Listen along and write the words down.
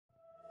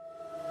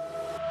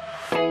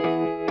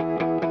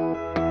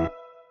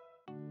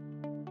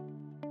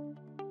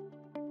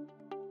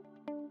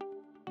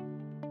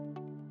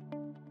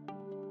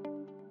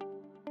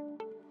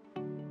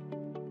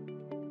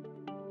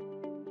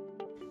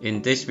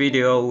In this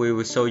video, we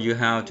will show you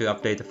how to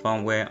update the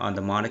firmware on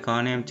the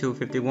Monicon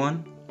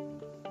TM251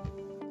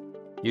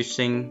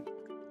 using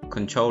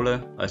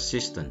Controller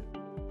Assistant.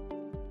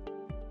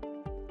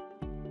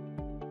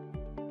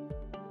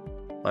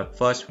 But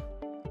first,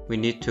 we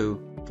need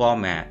to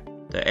format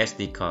the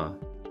SD card.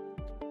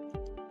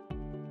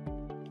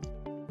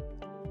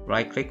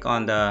 Right-click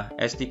on the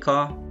SD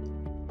card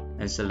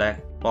and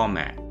select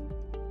Format.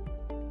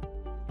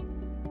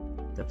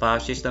 The file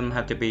system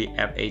has to be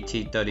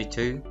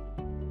FAT32.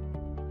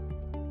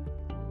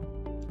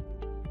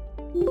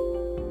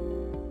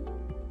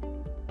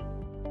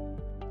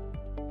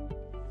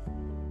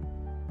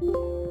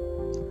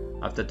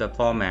 After the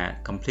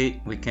format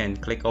complete, we can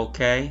click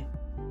OK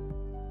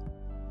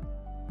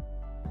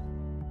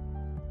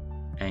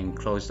and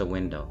close the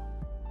window.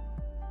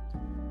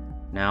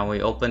 Now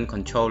we open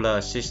Controller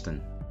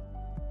Assistant.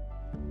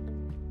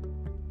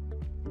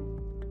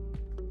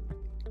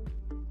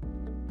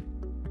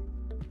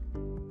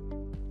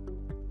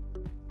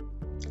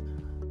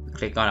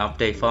 Click on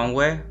Update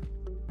Firmware.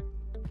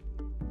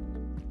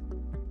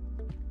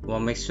 We'll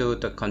make sure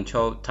the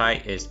control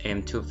type is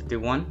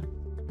M251.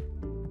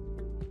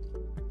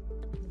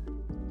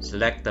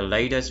 Select the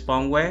latest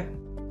firmware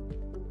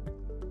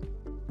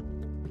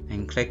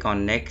and click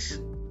on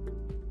Next.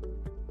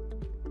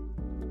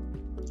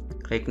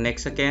 Click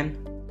Next again.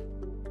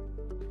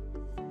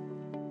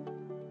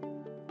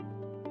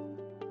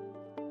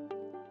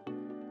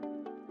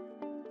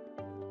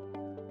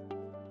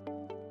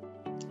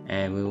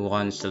 And we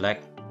want to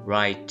select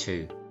Write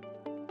to.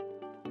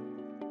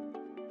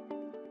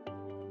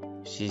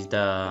 This is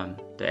the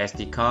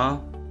SD card.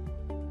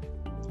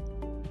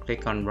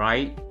 Click on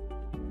Write.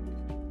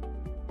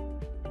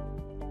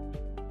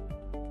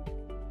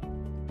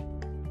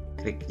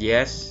 Click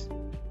Yes,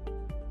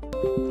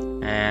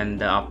 and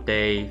the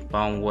update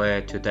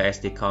firmware to the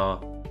SD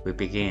card will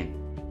begin.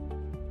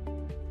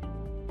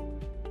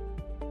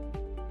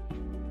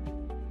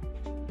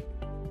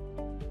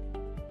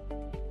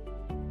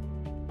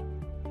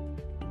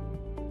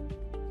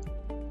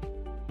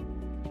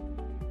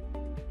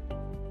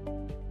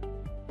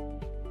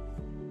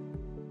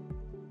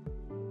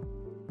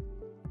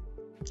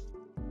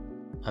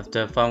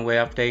 After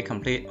firmware update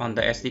complete on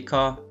the SD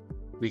card,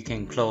 we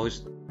can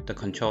close the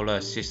Controller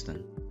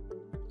Assistant.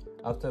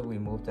 After we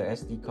move the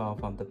SD card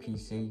from the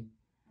PC,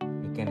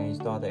 we can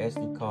install the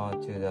SD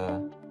card to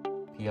the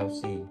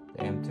PLC,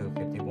 the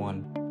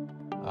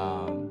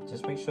M251.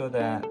 Just make sure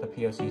that the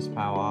PLC is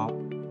powered off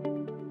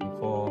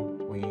before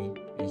we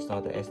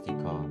install the SD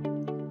card.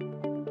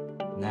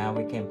 Now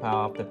we can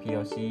power up the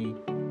PLC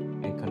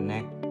and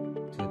connect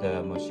to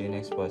the Machine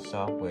Expert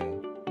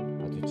software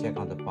to check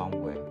on the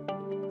firmware.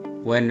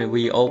 When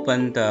we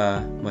open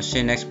the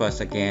Machine Expert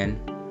again,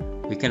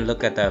 we can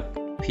look at the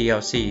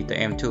PLC, the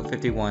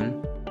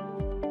M251,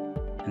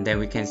 and then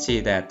we can see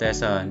that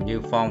there's a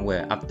new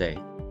firmware update.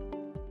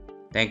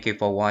 Thank you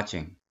for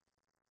watching.